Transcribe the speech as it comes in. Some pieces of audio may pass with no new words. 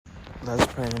Let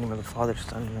us pray in the name of the Father,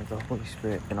 Son, and of the Holy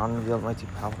Spirit. In honor of the almighty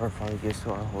power our Father gives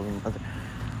to our Holy Mother.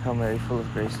 Hail Mary, full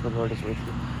of grace, the Lord is with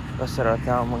you. Blessed art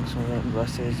thou amongst women, and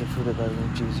blessed is the fruit of thy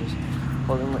womb, Jesus.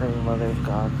 Holy Mary, Mother of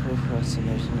God, pray for us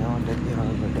sinners, now and at the hour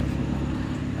of our death.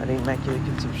 Amen. At the Immaculate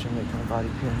Conception, make my body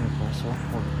pure and make my soul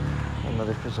holy. My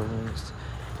Mother, preserve me this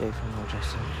day from mortal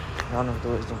sin. In honor of the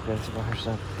wisdom granted by her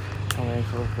Son. Hail Mary,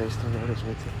 full of grace, the Lord is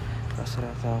with you. Blessed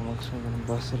art thou amongst women, and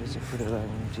blessed is the fruit of thy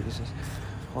womb, Jesus.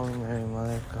 Holy Mary,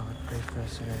 Mother of God, pray for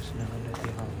us sinners, now and at the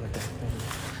hour of our death.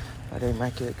 Amen. By the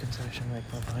Immaculate Conception, make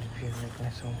my body pure, make my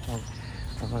soul holy.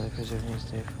 My Mother, preserve me this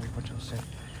day from mortal sin.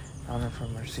 Honor for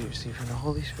mercy, receive from the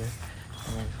Holy Spirit.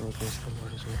 Amen. Full of grace, the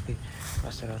Lord is with thee.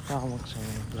 Blessed art thou amongst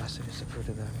women, and blessed is the fruit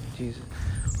of thy womb, Jesus.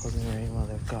 Holy Mary,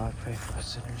 Mother of God, pray for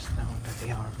us sinners, now and at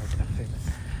the hour of our death. Amen.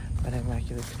 By the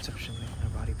Immaculate Conception, make my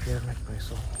body pure, make my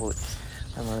soul holy.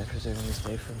 My Mother, preserve me this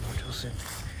day from mortal sin.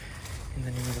 In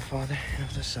the name of the Father, and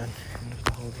of the Son, and of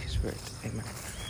the Holy Spirit. Amen.